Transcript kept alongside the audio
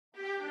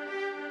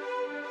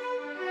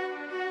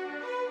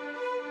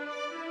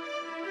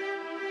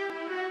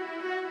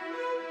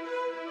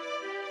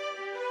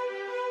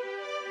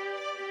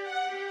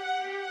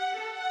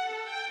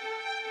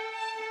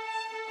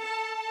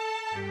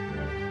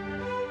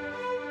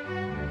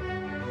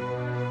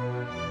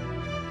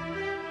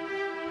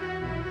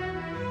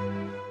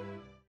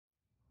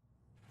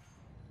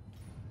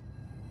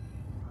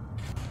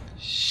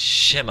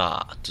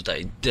Siema,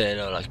 tutaj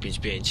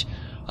Delolak55,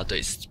 a to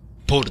jest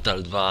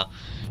Portal 2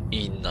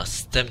 i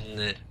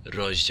następny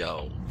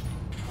rozdział.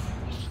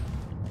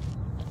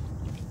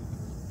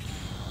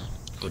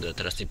 Kurde,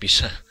 teraz nie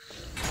piszę.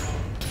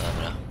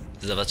 Dobra,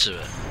 zobaczymy,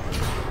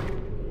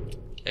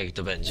 jak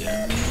to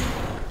będzie.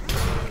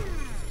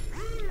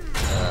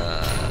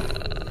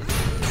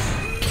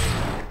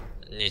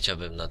 Nie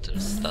chciałbym na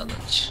tym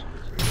stanąć.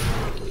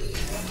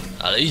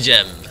 Ale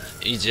idziemy,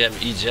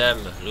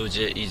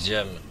 ludzie,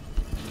 idziemy.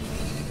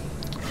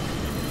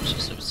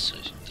 Muszę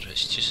sobie trochę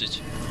ściszyć.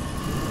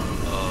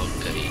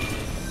 Okej.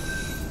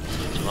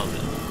 Co tu mamy?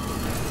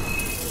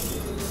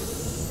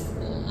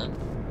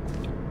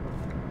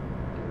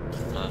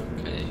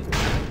 Okej.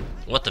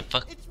 What the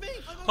fuck?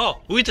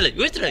 O! Wheatley!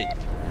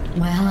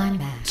 Well, I'm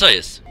back. Co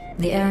jest?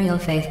 The aerial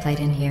faceplate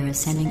in here is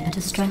sending a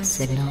distress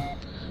signal.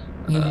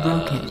 You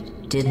broke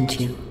it, didn't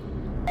you?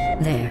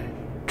 There.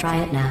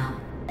 Try it now.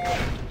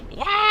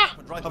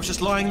 I was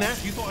just lying there.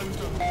 You thought I was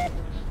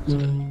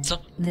doing. Co?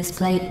 This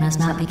plate must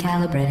not be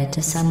calibrated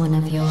to someone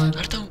of your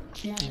Artą?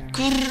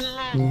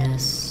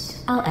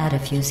 ness. I'll add a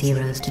few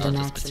zeros to the No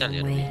to maximum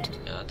specjalnie weight.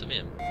 robię. Ja to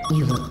wiem.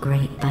 You look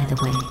great, by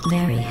the way.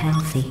 Very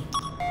healthy.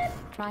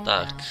 Try it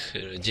Tak,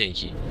 now.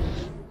 dzięki.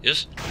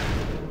 Już?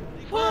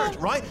 Word,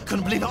 right?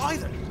 Couldn't believe it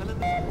either.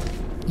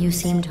 You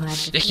seem to have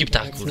Jaki defeated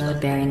ptak, its kurde?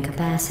 load-bearing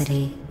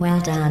capacity.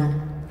 Well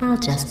done. I'll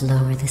just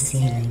lower the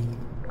ceiling.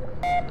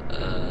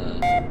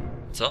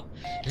 Co?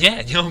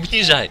 Nie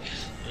obniżaj!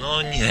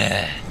 No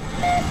nie!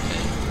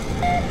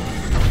 Okay.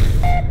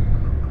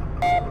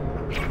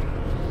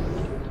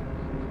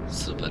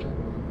 Super.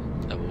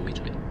 To był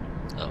Weatley.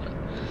 Dobra.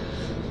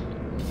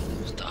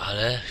 To,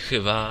 ale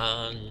chyba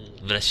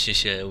wreszcie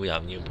się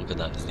ujawnił,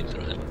 pogadałem z nim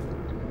trochę.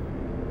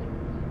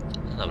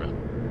 No dobra.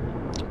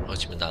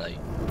 Chodźmy dalej.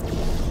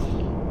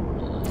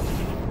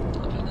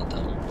 Na pewno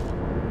tam.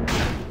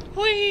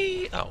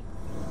 Ui! Au.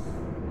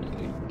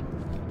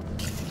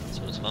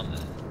 Co tu mamy?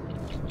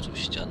 Tu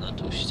ściana,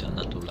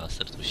 tu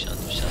laser, tu ściana,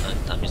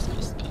 tam jest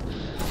kostka.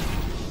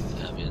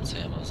 Ja wiem, co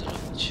ja mam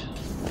zrobić.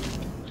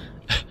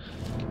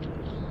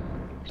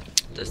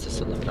 Testy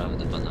są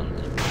naprawdę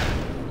banalne.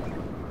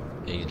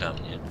 Jak dla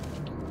mnie.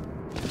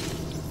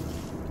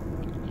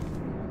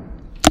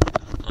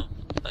 O,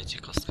 dajcie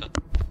kostka.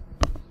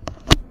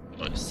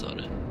 Oj,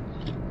 sorry.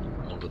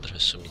 Mogło trochę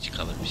szumić,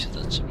 kabel mi się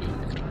zaczepił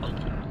mikrofon.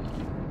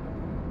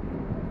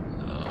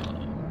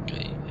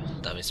 Okej,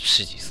 tam jest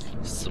przycisk.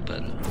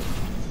 Super.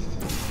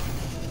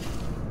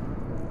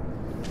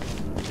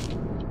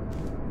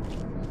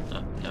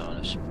 Ja mam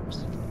lepszy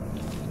pomysł.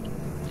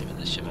 Nie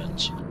będę się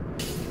męczył.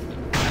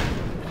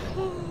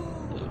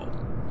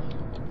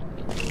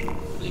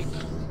 Klik.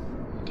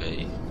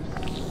 Okej.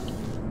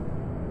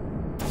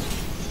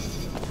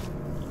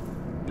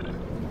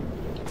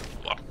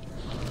 Wow.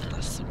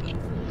 No super.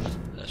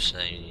 Ale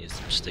przynajmniej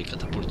jest przy tej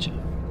katapulcie.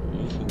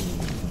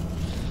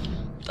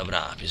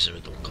 Dobra,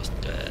 bierzemy tą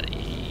kostkę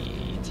i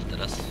co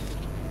teraz?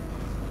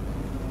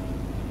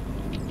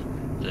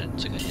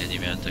 Czekaj, ja nie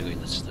miałem tego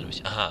inaczej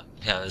zrobić. Aha,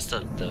 miałem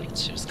stąd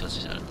teoretycznie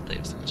wskoczyć, ale tutaj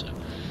wskoczyłem.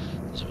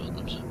 Żeby było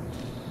dobrze.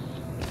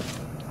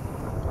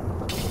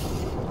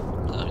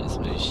 Tam jest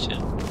wyjście.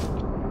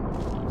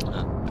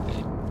 A,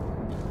 okej.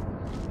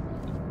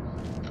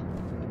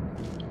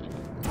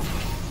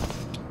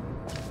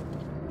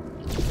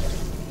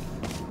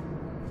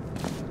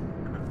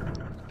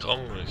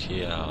 Come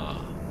here.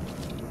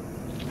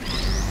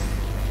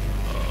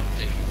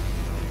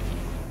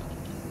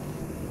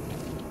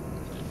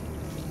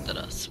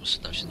 Teraz muszę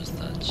tam się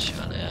dostać,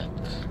 ale jak?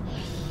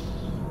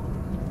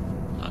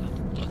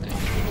 Okej.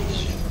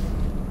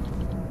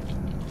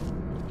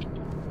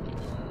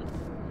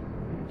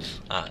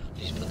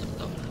 Iść potem,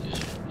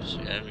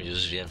 dobra,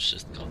 już wiem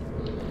wszystko.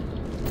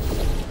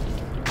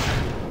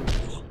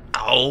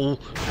 Au!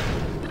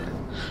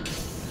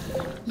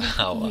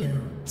 Ała. You,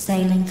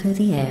 sailing through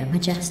the air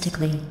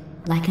majestically,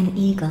 like an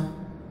eagle,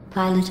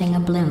 piloting a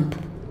blimp.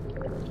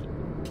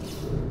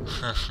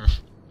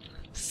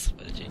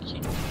 Super,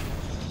 dzięki.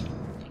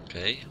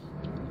 Okej.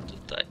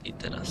 Tutaj i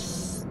teraz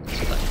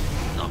tutaj.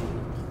 No.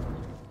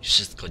 I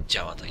wszystko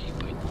działa tak jak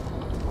powinno.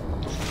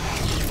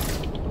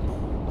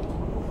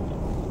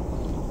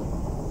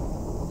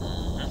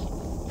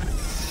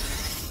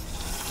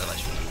 Dawać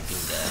mi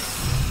windę.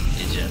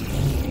 Jedziemy.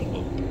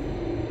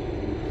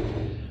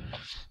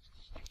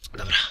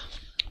 Dobra.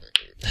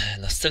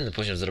 Następny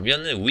poziom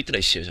zrobiony.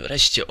 Weatley się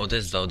wreszcie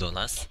odezwał do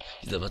nas.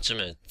 I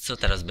zobaczymy, co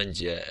teraz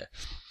będzie.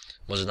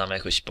 Może nam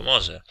jakoś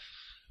pomoże.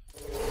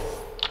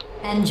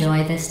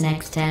 Enjoy this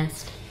next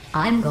test.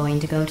 I'm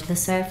going to go to the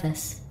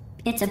surface.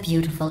 It's a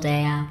beautiful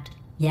day out.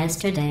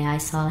 Yesterday I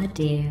saw a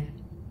deer.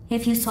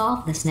 If you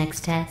solve this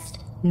next test,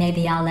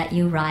 maybe I'll let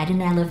you ride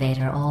an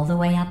elevator all the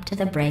way up to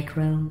the break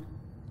room.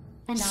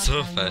 And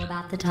I'll tell you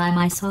about the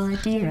time I saw a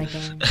deer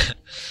again.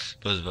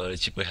 Pozwolę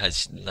ci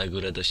pojechać na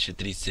górę do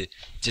świetlicy,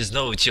 gdzie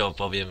znowu ci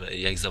opowiem,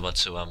 jak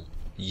zobaczyłam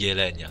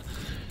jelenia.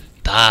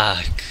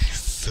 Tak,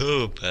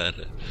 super.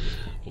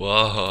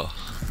 Wow.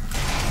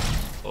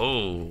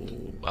 Au.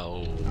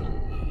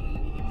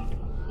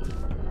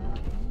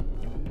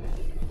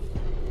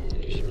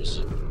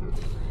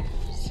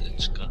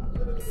 Muzyczka.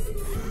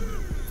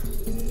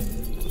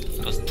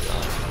 Kostka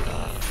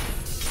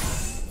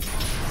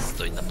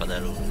stoi na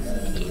panelu,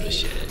 który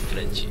się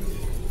kręci.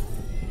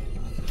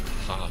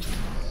 Fuck.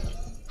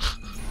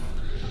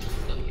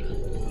 Dobra.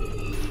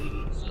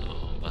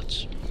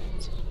 Zobaczmy,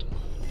 co tu ma.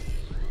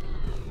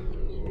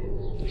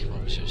 Chyba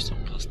mam wziąć tą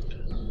kostkę.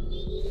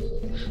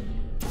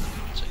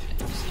 Czekaj,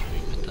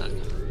 zrobimy tak.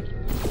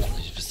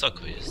 Dość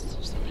wysoko jest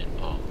w sumie.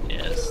 O,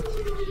 jest.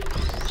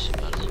 Proszę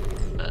bardzo.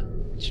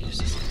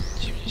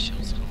 Dziwnie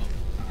się schował.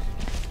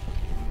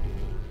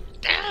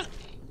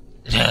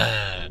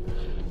 Nie!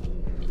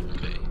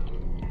 Okej.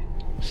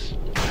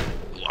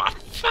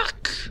 What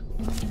fuck?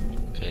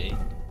 Okej.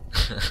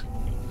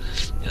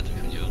 Ja to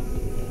chodziło.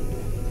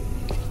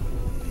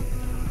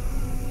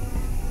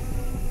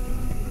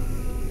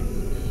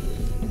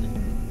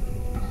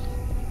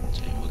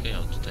 Czyli mogę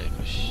ją tutaj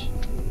jakoś...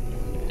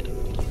 Nie,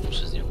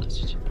 muszę z nią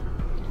lecieć.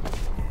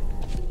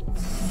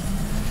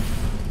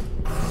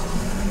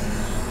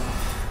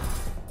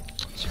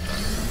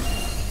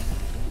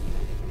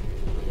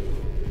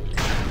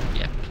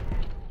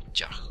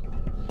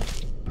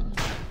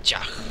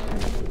 Ciach.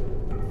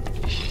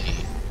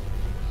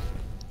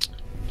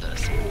 Teraz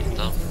sobie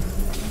to.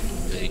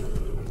 Okej.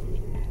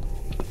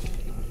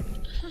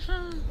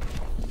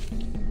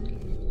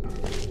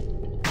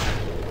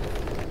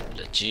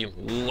 Lecimy.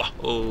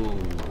 Wow.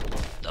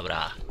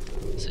 Dobra.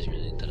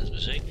 Jesteśmy teraz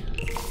wyżej.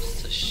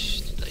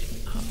 Coś tutaj.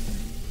 Aha.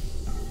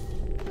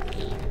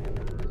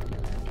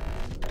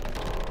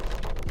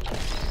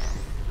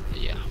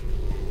 Ja.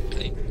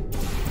 Okej.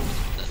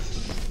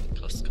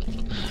 Kostka.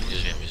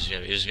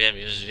 Już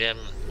wiem.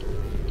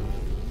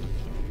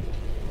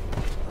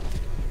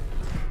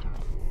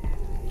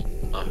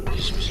 O,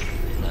 już mi się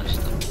należy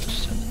tam pod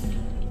ścianę.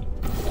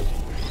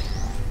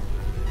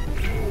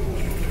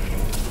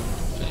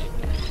 Okej.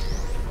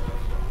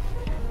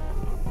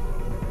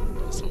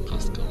 Z tą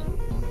kostką.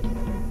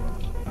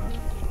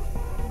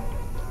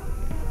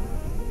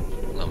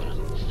 Dobra.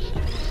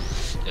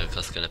 Ja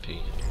kostkę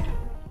lepiej...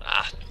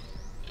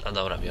 No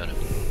dobra, biorę.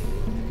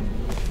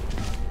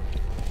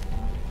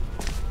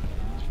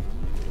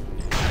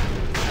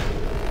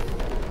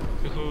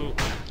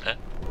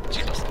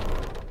 Gdzie kostka?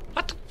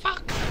 What the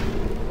fuck?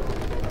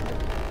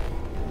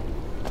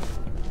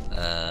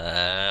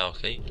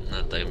 Okej.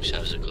 No tak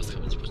myślałem, że kostka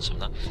będzie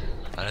potrzebna.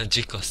 Ale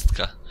gdzie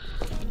kostka?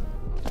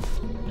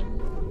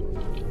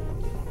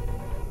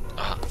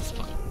 Aha,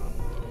 spoko.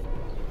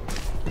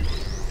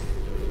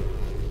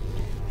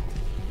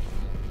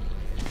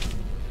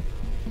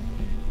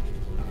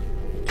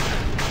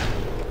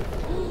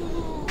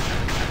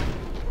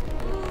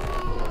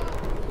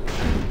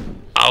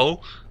 Au!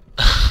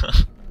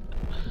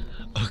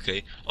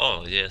 Okej.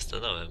 O, gdzie ja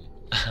stanąłem?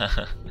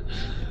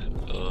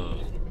 O,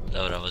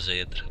 dobra, może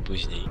je trochę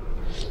później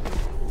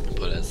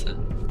polecę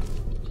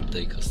od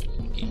tej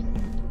kostki.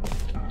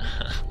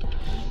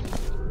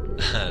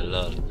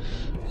 Lol,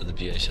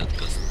 odbiłem się od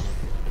kostki.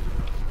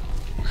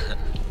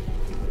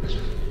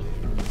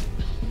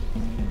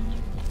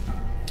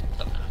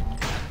 Dobra,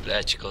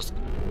 leć kostka.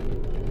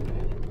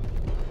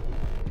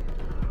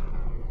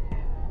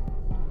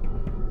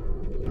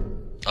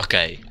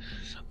 Okej.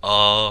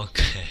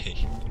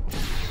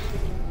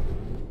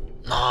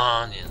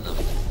 No, nie, no.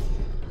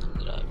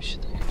 Dobra, mi się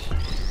tak jakoś...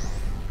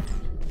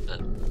 No.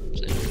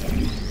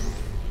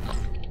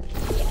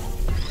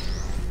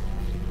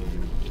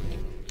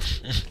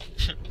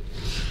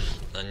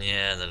 No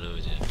nie, no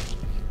ludzie.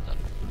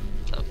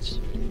 Sprawdź.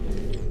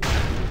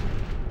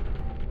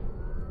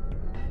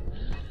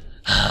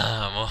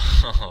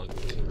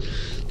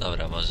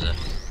 Dobra, może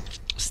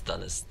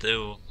stanę z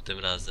tyłu tym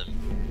razem.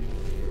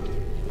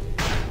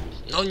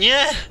 No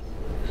nie!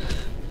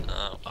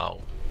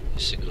 Au.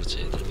 Jeszcze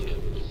kurczę nie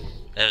trafiłem.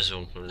 Ja wiem, że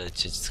mógłbym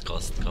lecieć z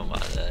kostką,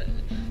 ale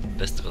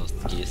bez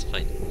kostki jest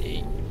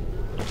fajniej.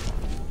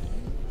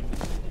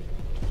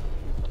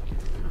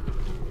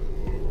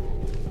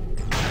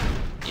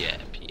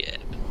 Jeb.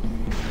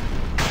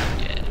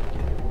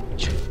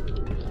 Ciu.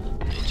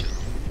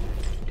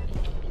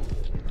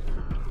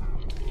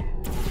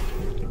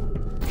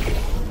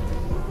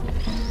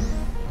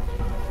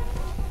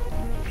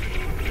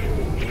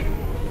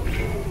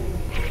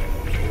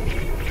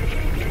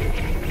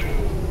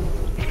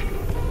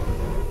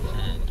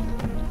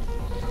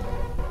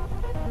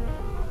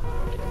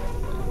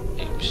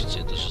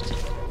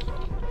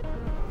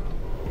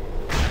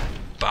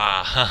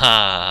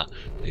 Haha,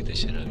 tak to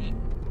się robi.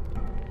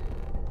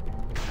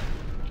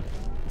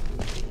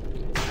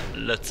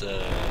 Lecę.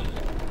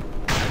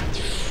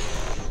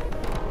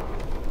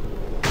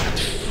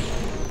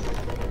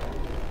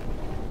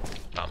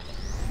 Bam.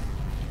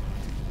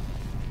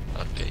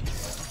 Okej,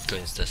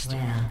 koniec testu.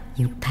 Well,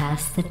 you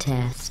passed the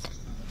test.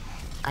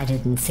 I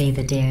didn't see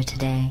the deer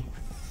today.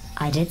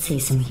 I did see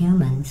some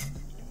humans.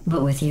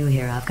 But with you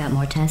here, I've got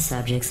more test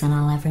subjects than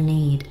I'll ever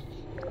need.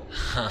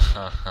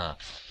 Hahaha.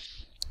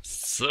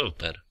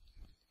 Super.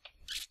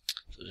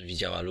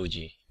 Widziała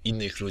ludzi.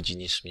 Innych ludzi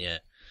niż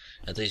mnie.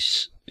 Ja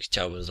też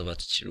chciałbym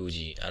zobaczyć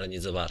ludzi, ale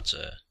nie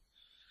zobaczę.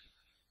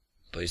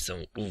 Bo jestem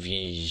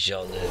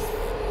uwięziony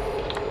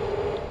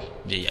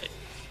w jej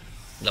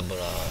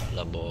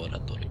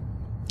laboratorium.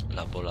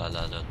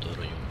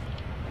 Laboratorium.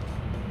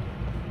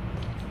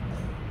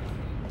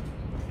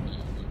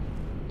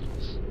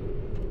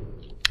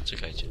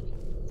 Czekajcie.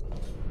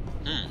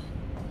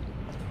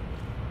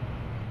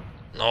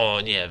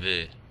 No nie,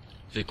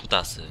 wy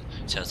kutasy.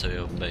 Chciałem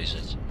sobie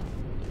obejrzeć.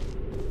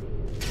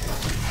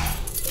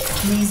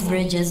 These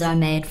bridges are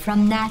made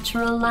from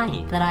natural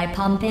light that I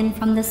pump in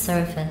from the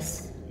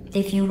surface.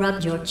 If you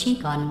rubbed your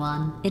cheek on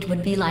one, it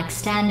would be like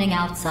standing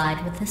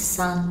outside with the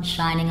sun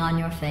shining on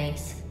your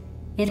face.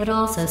 It would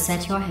also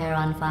set your hair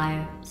on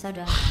fire, so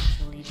don't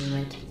actually do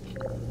it.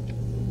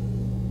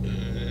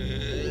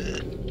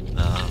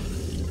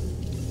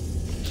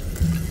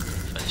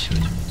 Fajnie się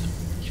chodzi po tym.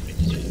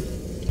 Dźwięk.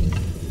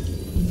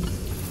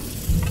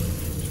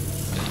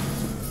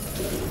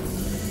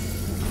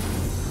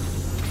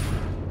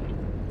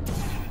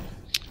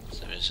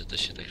 Zamiast, że to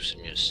się tak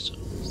przemieszcza.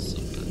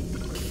 Super.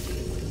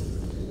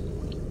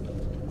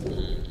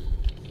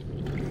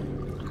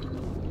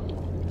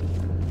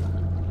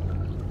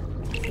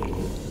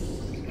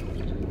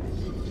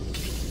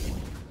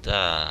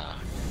 Tak.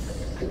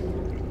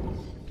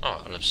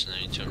 O, ale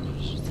przynajmniej ciągle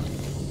wyrzucam.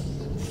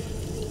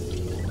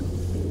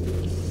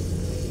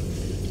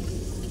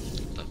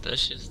 To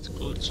też jest,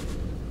 kurczę.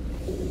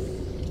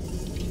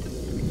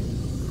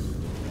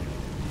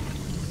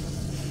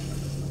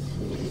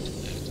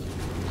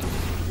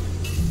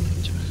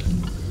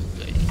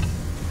 Okej.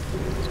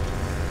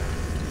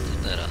 Co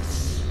teraz?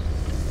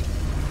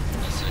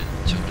 Ja sobie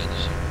ciągle nie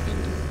żyję.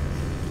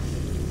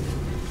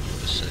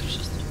 Wyszedł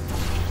przez to.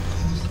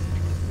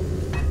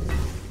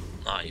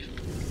 Aj.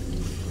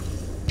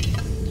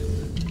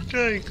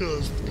 Daj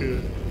kostkę.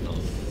 No,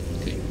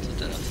 okej, co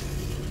teraz?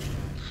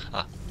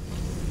 A.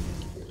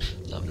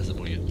 Dobra,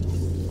 zamówiłem.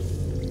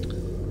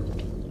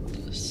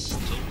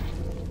 Testu.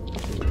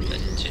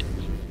 Będzie.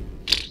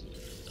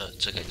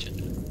 Czekajcie.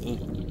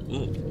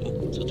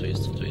 Co tu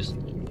jest, co tu jest?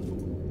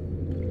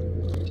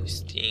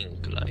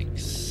 Sting like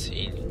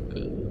sing.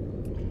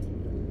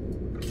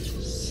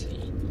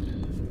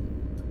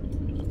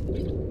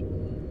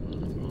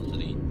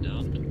 Only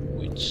not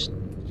which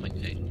my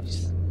name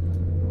is.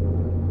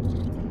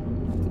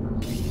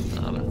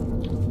 Dobra.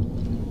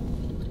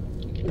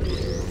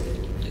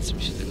 Nie chcę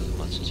mi się tego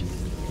zobaczyć.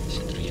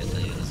 Się trójeta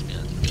i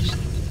rozmiana też nie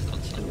do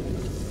końca.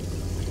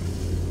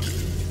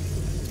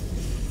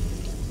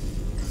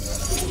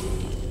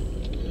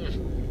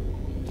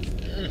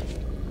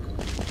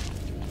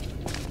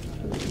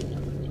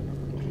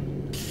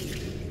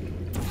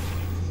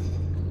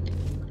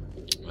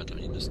 Chyba tam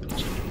nie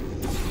doskoczę.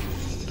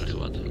 Ale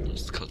chyba tam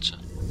doskoczę.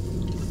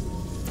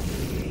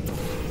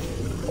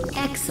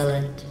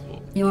 Excellent.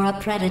 You're a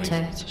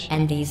predator,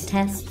 and these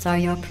tests are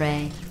your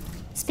prey.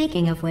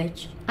 Speaking of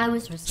which, I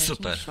was researching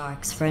Super.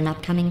 sharks for an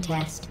upcoming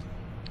test.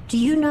 Do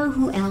you know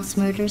who else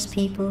murders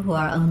people who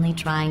are only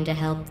trying to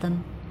help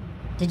them?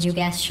 Did you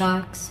guess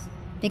sharks?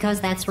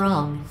 Because that's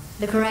wrong.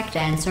 The correct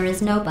answer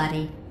is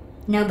nobody.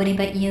 Nobody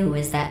but you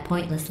is that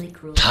pointlessly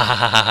cruel.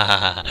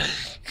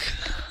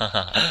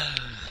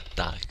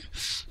 Tak.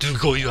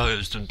 Tylko ja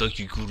jestem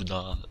taki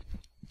kurna.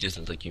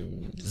 Jestem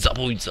takim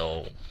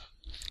zabójcą,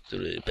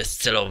 który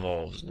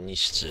bezcelowo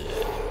niszczy,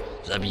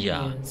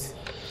 zabija.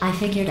 I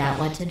figured out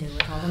what to do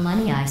with all the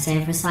money I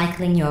save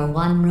recycling your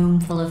one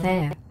room full of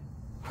air.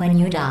 When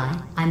you die,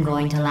 I'm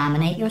going to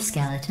laminate your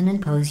skeleton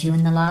and pose you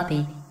in the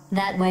lobby.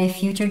 That way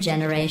future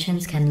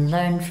generations can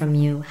learn from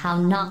you how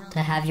not to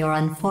have your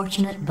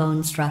unfortunate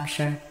bone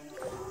structure.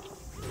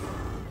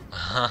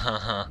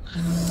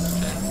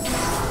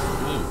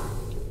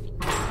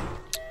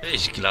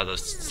 Weź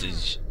Glados,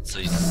 coś z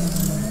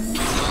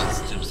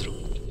tym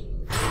zrób.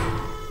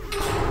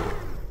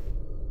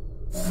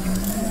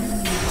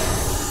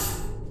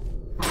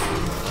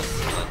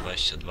 Na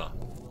 22.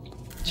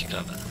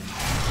 Ciekawe.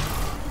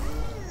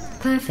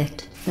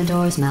 Perfect. The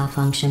door's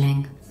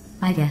malfunctioning.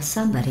 I guess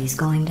somebody's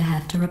going to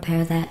have to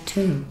repair that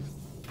too.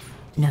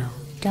 No,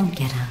 don't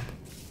get up.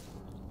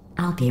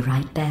 I'll be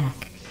right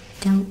back.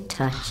 Don't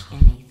touch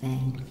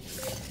anything.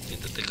 Nie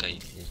dotykaj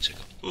niczego.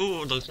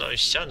 Dotknąłem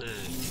ściany.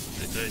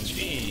 Dotknąłem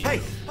drzwi. Hey!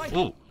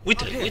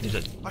 Wheatley.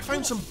 I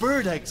found some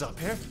bird eggs up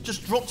here.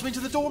 Just dropped them into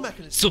the door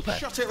mechanism. Super.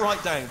 Shut it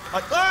right down.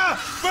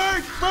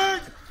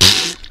 Bird!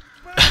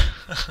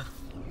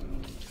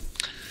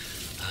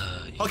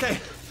 Okay,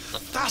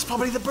 that's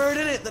probably the bird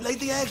in it that laid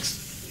the eggs.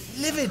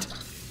 Livid.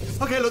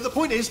 Okay, look, the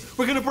point is,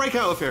 we're gonna break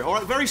out of here,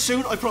 alright? Very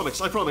soon, I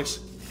promise.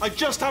 I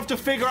just have to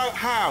figure out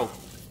how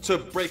to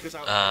break us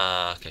out.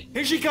 Okay.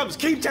 Here she comes.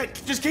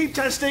 Just keep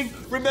testing.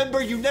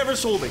 Remember, you never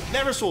saw me.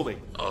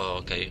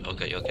 Okay.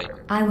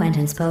 I went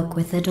and spoke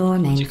with the door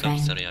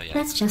mainframe.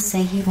 Let's just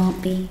say he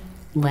won't be,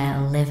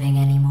 well, living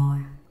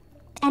anymore.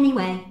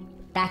 Anyway,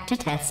 back to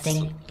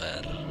testing.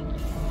 Super.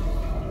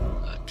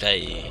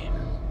 Okej.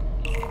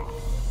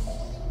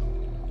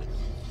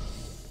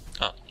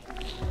 A.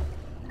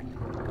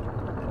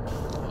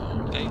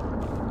 Okej.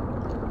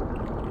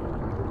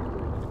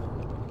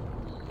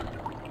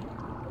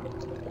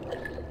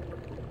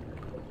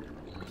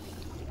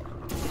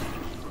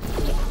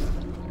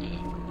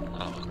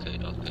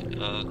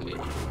 Okej.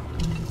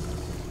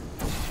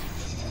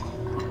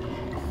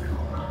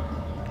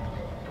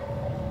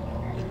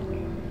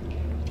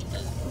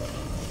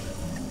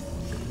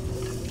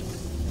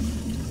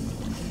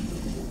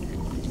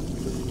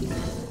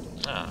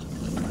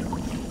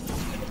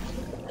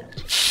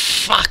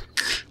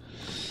 Fuck!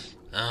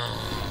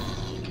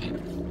 Okej.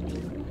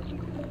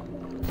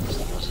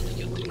 Może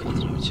takiego trika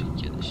zrobić jak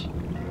kiedyś.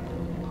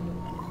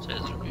 Co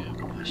ja zrobiłem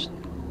właśnie?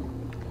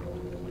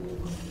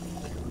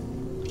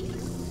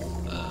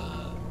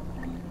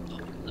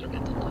 Zrobię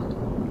to tak.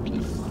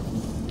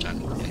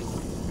 Czekaj.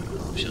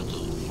 Wziął tu.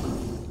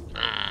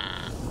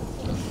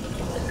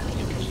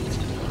 Nie wrzucę.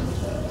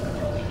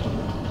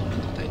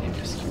 Tutaj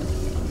niebieski.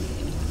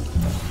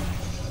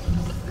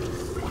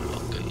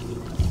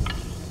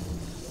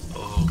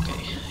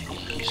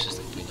 Okej. I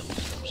wszystko powinno być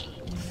dobrze.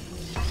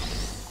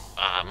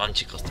 A, mam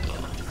ci kostkę.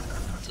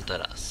 Co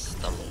teraz?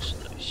 Tam muszę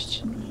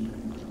dojść.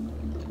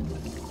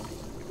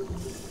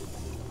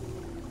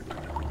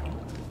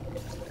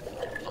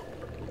 O,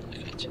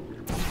 wiecie.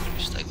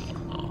 Zrobisz tego.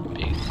 O,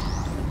 pięknie.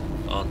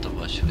 O, to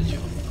właśnie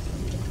chodziło.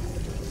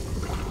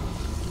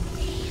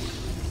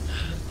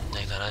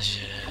 Jak na razie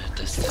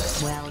testy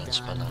są wręcz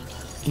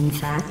banalne. In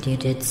fact, you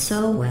did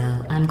so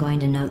well, I'm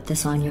going to note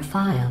this on your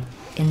file,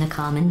 in the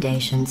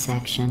commendation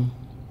section.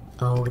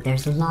 Oh,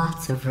 there's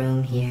lots of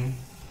room here.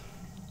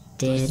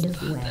 Did well.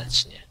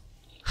 Dostatecznie.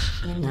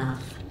 Enough.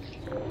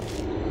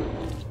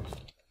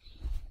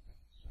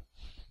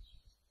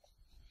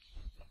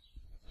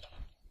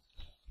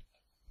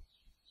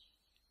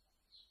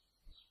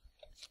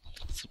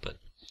 Super.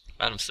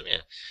 Ale w sumie,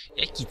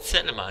 jaki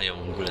cel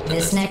mają w ogóle te This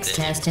testy? next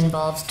test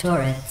involves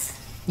turrets.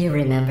 You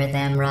remember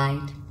them,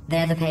 right?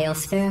 They're the pale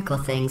spherical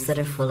things that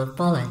are full of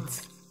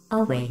bullets.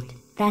 Oh wait,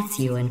 that's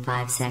you in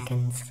 5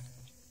 seconds.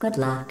 Good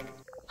luck.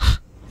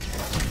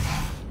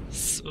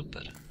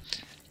 Super.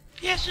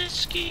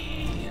 Wieżyczki!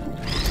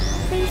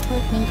 Please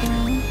put me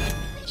down.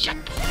 Jap.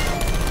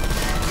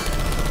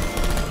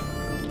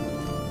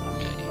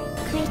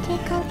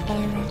 Critical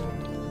error.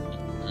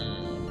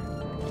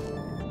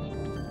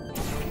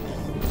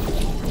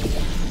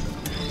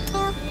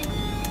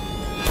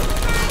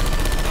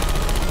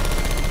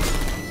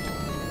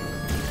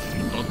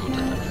 O kurde,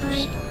 tam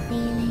już.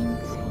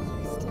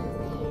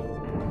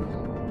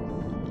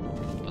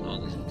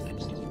 Podobno to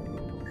jest.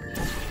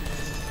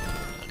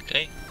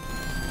 Okej.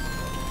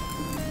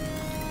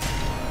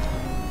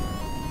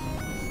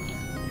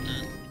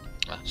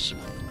 A,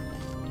 szybko.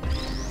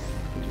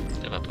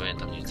 Chyba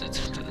pamiętam mniej więcej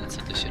co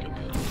to się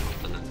robiło.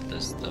 Potem to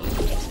jest do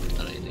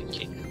dalej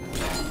jedynki.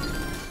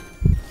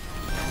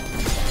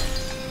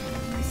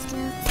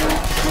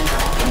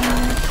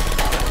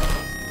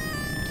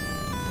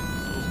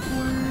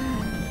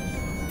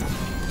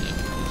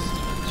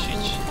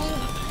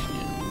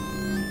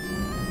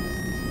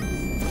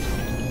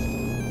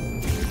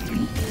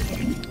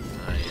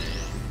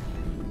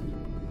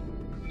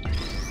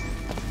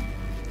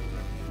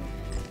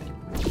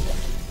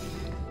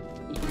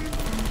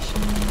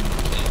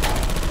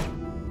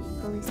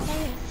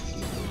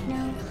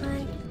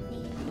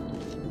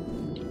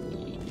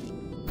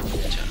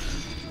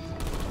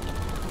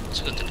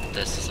 Dlaczego te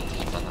testy są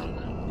takie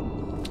banalne?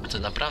 To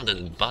naprawdę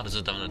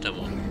bardzo dawno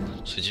temu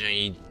przychodziłem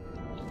i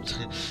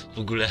w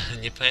ogóle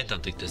nie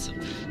pamiętam tych testów.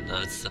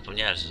 Nawet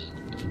zapomniałem, że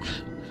w ogóle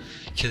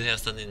kiedy ja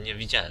ostatnio nie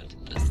widziałem tych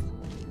testów.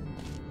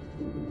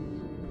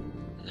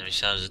 Ja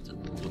myślałem, że to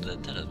kurde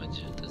teraz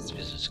będzie test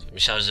wieżyczka.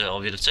 Myślałem, że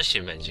o wiele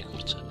wcześniej będzie,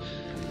 kurczę.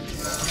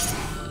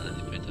 Ale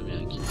nie pamiętam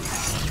jaki.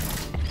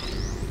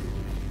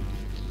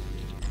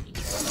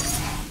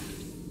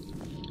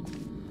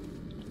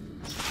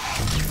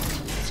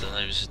 Co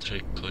najwyżej trochę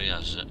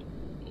kojarzę.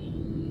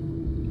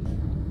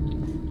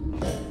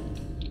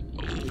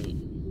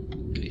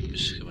 Okej,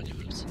 już chyba nie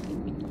wrócę.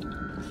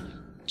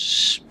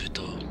 Czyżby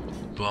to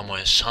była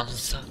moja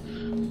szansa?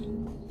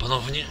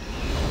 Ponownie?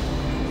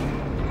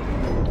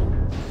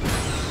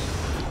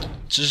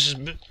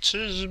 Czyżby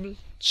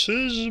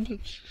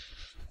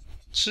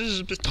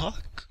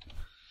tak?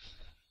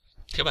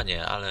 Chyba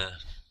nie, ale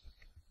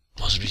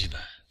możliwe.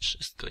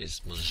 Wszystko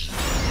jest możliwe.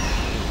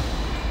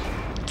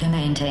 To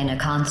maintain a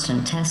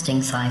constant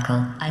testing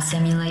cycle, I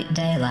simulate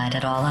daylight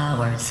at all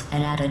hours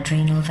and add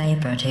adrenal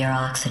vapor to your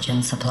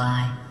oxygen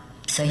supply.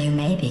 So you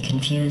may be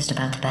confused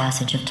about the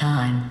passage of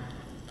time.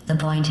 The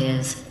point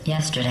is,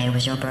 yesterday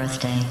was your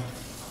birthday.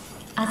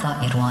 I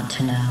thought you'd want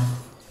to know.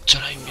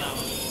 Wczoraj miałem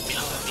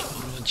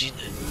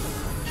urodziny.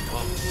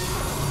 Wow.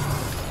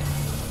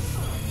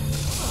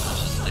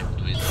 Może tutaj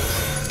buduję.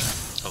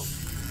 O.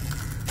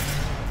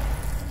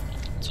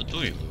 Co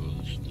tu już?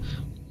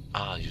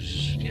 A,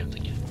 już wiem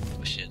takie.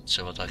 Właśnie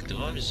trzeba to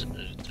aktywować,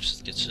 żeby te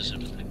wszystkie trzy,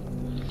 żeby tak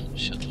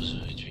się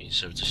otworzyły drzwi,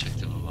 żeby coś się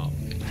aktywowało.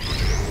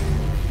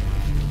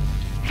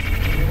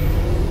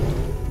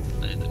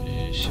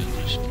 Wydaje się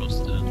dość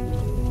proste.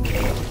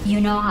 You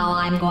know how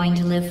I'm going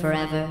to live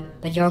forever,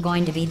 but you're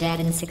going to be dead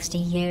in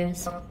 60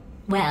 years?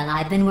 Well,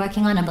 I've been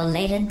working on a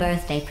belated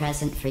birthday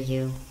present for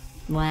you.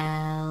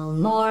 Well,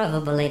 more of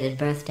a belated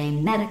birthday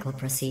medical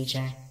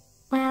procedure.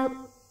 Well,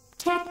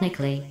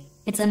 technically,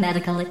 It's a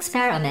medical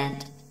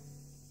experiment.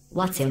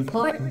 What's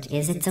important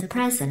is it's a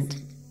present.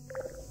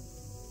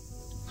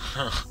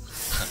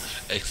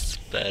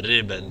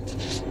 Eksperyment.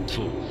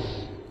 Tfu.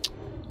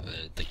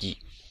 Taki,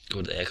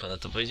 kurde, jak ona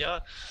to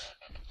powiedziała?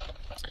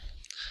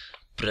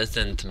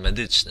 Prezent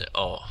medyczny.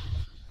 O,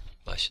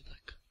 właśnie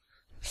tak.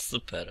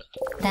 Super.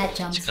 That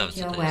jumpsuit Ciekawe, co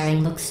you're to wearing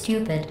jest. looks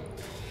stupid.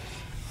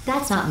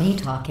 That's not me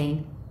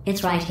talking.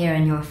 It's right here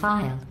in your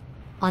file.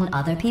 On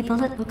other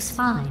people it looks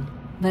fine.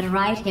 But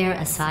right here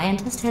a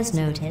scientist has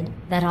noted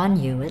that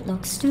on you it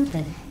looks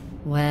stupid.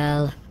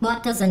 Well,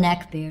 what does a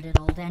neck-bearded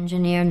old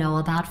engineer know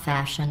about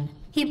fashion?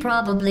 He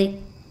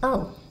probably...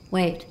 Oh,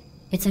 wait.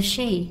 It's a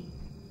she.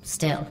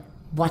 Still,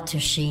 what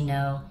does she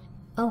know?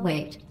 Oh,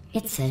 wait.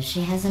 It says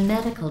she has a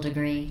medical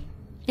degree.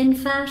 In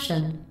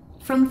fashion.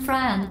 From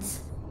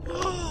France.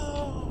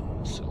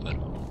 Super.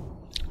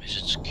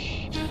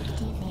 Wieżyczki.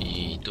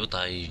 I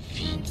tutaj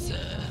widzę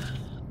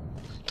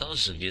to,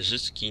 że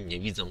wieżyczki nie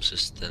widzą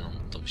przez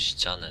tą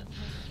ścianę,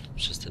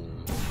 przez ten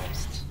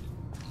most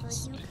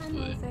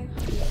zwykły.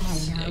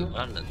 Jak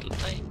walnę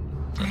tutaj,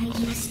 to ona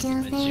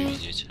będzie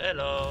widzieć.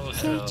 Hello,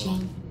 hello.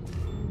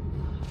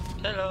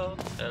 Hello,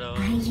 hello.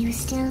 Are you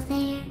still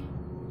there?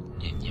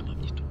 Nie ma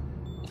mnie tu.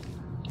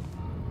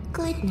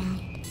 Good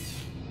night.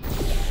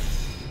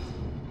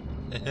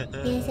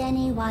 Is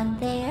anyone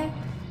there?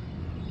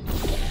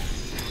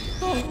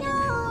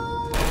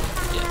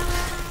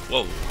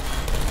 Wow.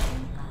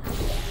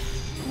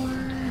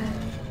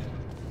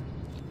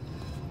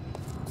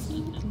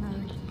 Sleep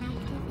mode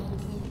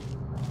activated.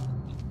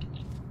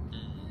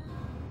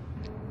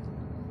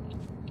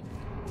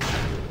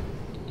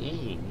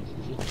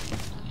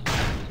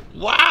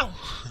 Wow!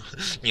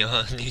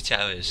 Nie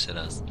chciałem jeszcze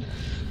raz.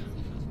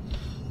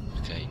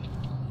 Okej.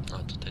 No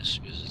tu też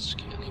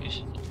wieżyczki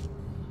jakieś.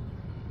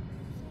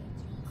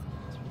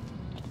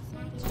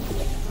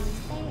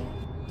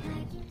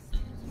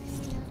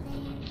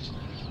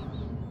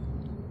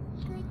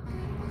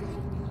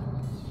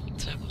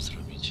 Co ja mam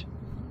zrobić?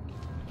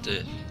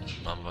 Ty,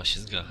 mam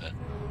właśnie zgachę.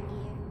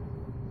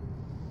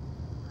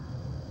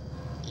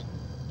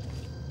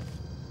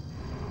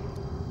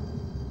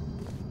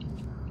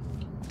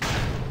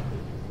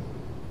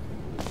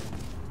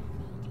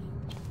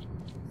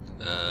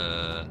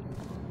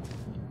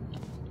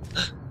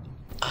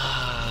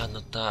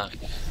 No tak.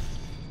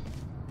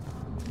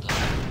 Tak,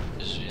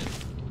 już wiem.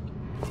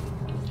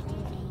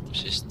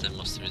 Przecież te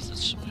mosty mnie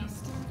zatrzymują.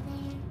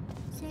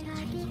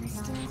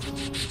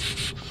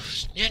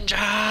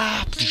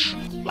 Ninja!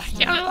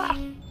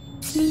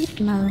 Sleep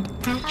mode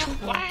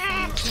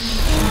activated.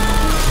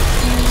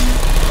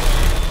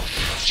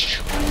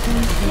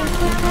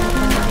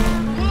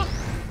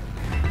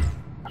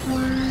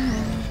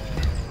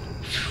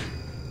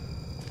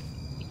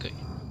 Okej.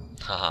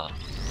 Haha,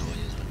 to było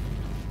niezłe.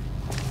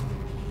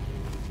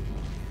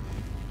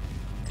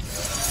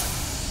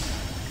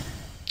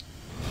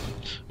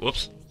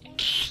 Ups.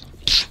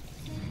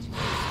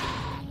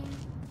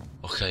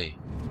 Okej.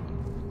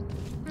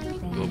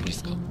 Było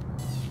blisko.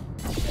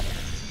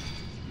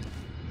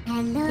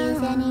 Hello.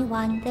 Is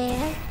anyone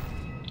there?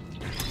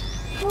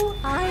 Who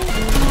are you?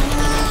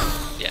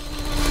 Yeah.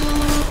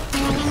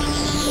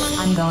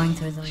 I'm going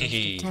through the list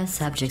of test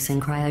subjects in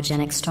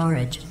cryogenic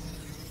storage.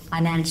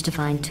 I managed to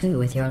find 2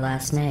 with your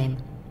last name.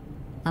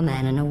 A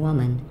man and a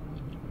woman.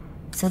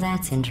 So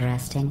that's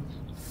interesting.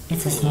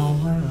 It's a small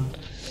world.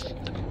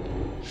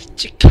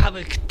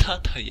 Ciekawe, kto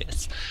to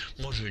jest.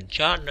 Może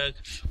dziadek,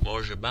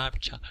 może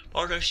babcia,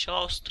 może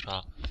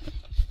siostra.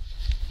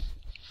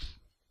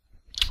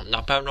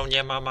 Na pewno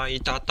nie mama i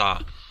tata.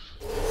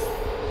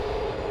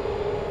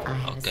 I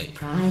had Okay. a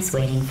surprise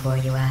waiting for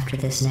you after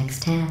this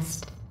next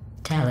test.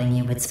 Telling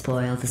you would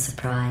spoil the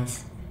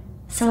surprise.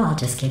 So I'll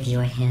just give you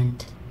a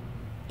hint.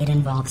 It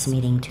involves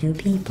meeting 2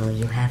 people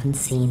you haven't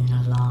seen in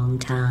a long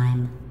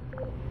time.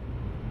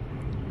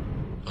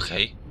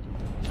 Okej.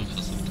 Dwóch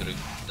osób, których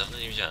dawno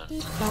nie widziałem.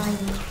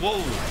 Flying.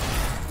 Wow!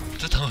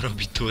 Kto tam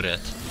robi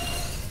turet?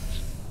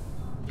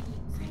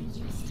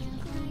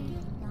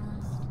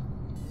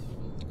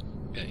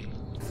 Okej.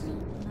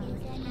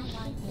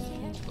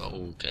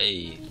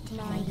 Okej.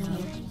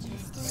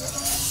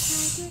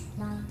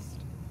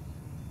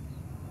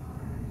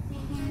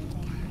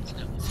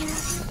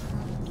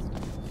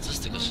 Co z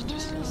tego, że to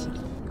jest los?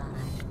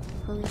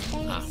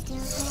 A,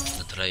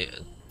 na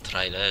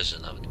trailerze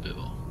nawet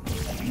było.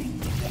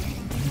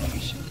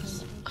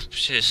 A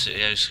przecież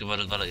ja już chyba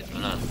rozwalałem 2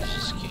 lata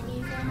wszystkie.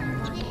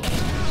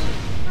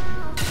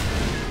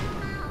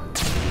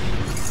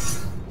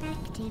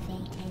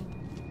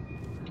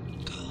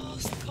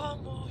 Kostka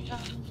moja.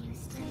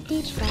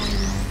 Deep frying.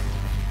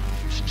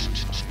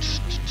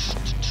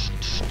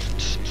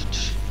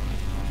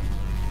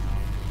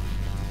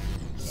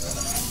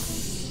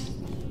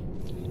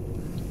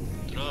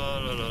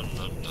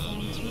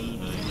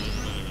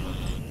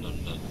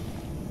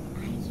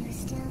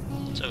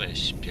 Co ja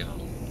śpiewam?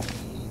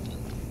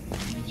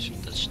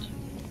 Świątecznie.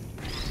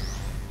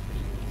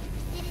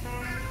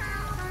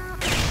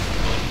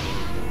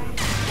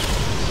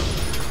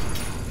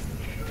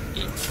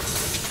 I...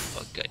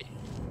 Okej.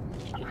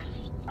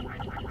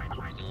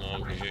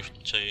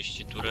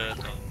 części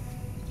tureta.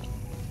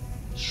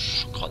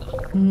 Szkoda.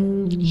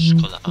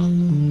 Szkoda.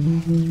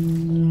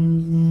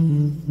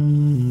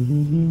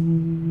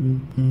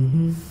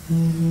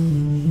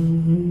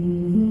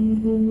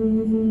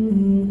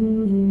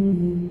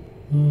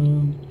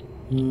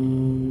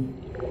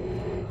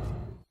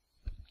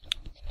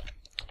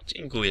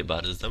 Dziękuję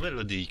bardzo za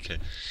melodyjkę.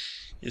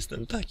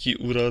 Jestem taki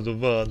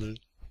uradowany.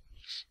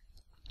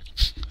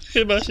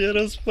 Chyba się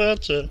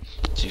rozpłaczę.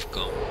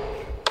 Dziwko.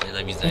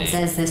 It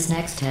says this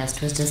next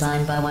test was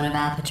designed by one of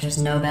Aperture's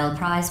Nobel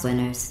Prize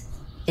winners.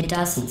 It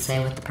doesn't say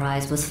what the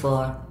prize was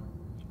for.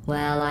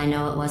 Well, I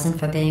know it wasn't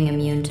for being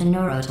immune to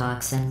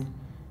neurotoxin.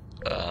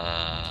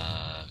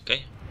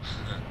 Okej.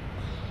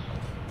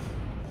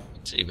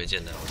 Czyli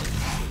będzie na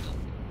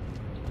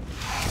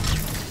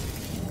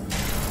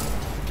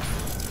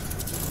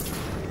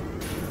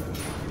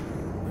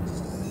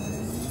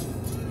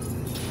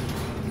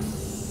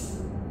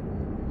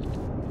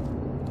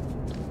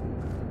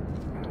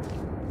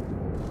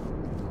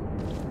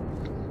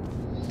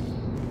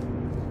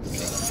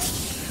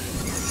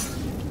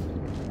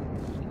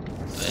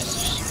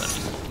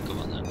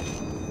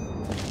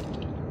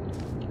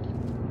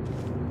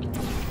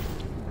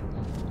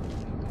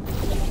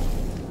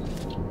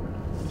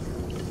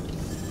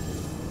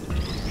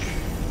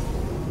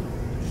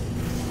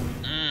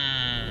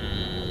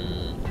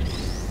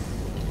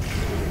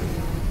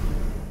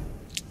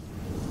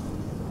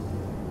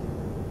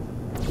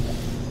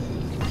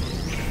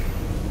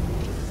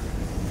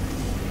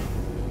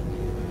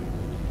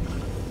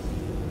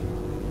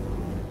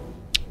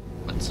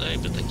co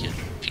jakby takie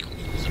fiku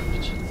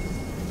zrobić.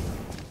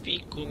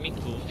 Fiku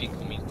miku,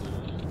 fiku miku.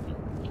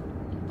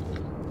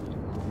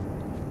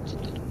 Co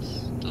teraz?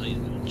 To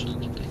jest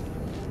wyłączone tutaj.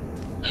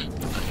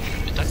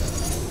 Tak?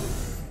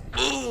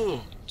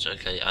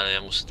 Czekaj, ale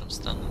ja muszę tam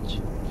stanąć.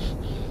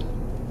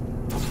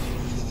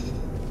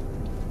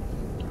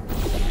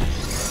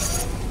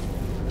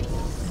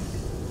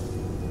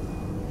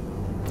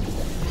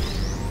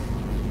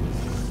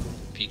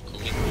 Fiku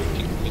miku,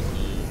 fiku miku.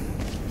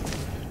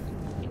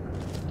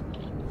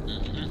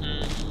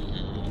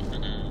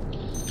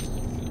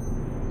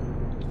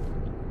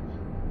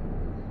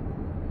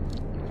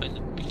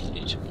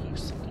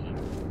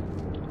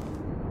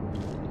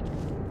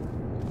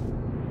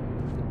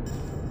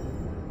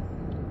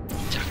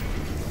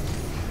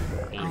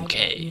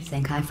 You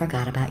think I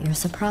forgot about your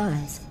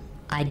surprise.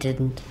 I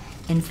didn't.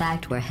 In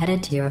fact, we're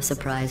headed to your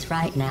surprise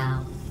right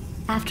now.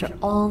 After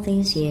all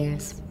these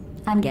years,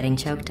 I'm getting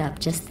choked up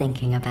just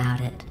thinking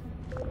about it.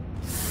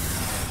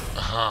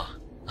 Aha.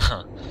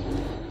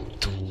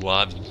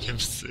 Dłabnie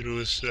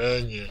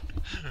wzruszenie.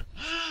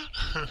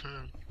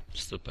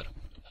 Super.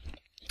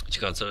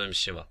 Ciekawe, co bym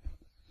się ma.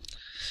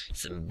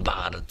 Jestem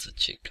bardzo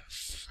ciekaw.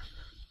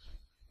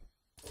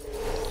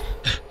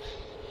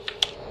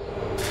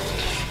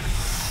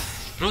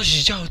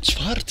 Rozdział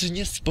 4,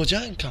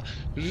 niespodzianka,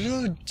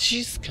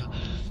 ludziska,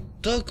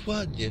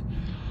 dokładnie.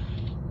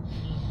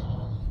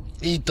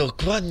 I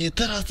dokładnie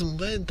teraz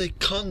będę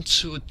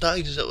kończył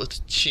także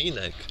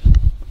odcinek.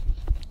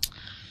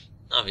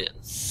 No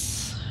więc...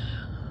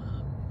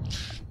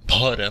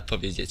 pora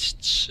powiedzieć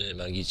 3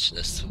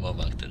 magiczne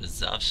słowa, które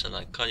zawsze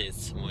na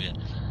koniec mówię.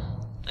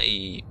 No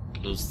i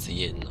plus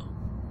jedno.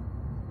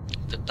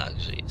 To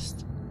także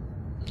jest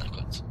na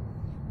końcu.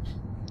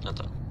 No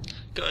to...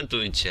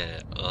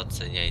 komentujcie,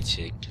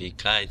 oceniajcie,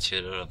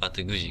 klikajcie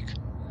rollowaty guzik.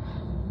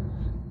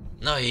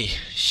 No i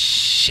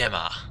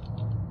siema!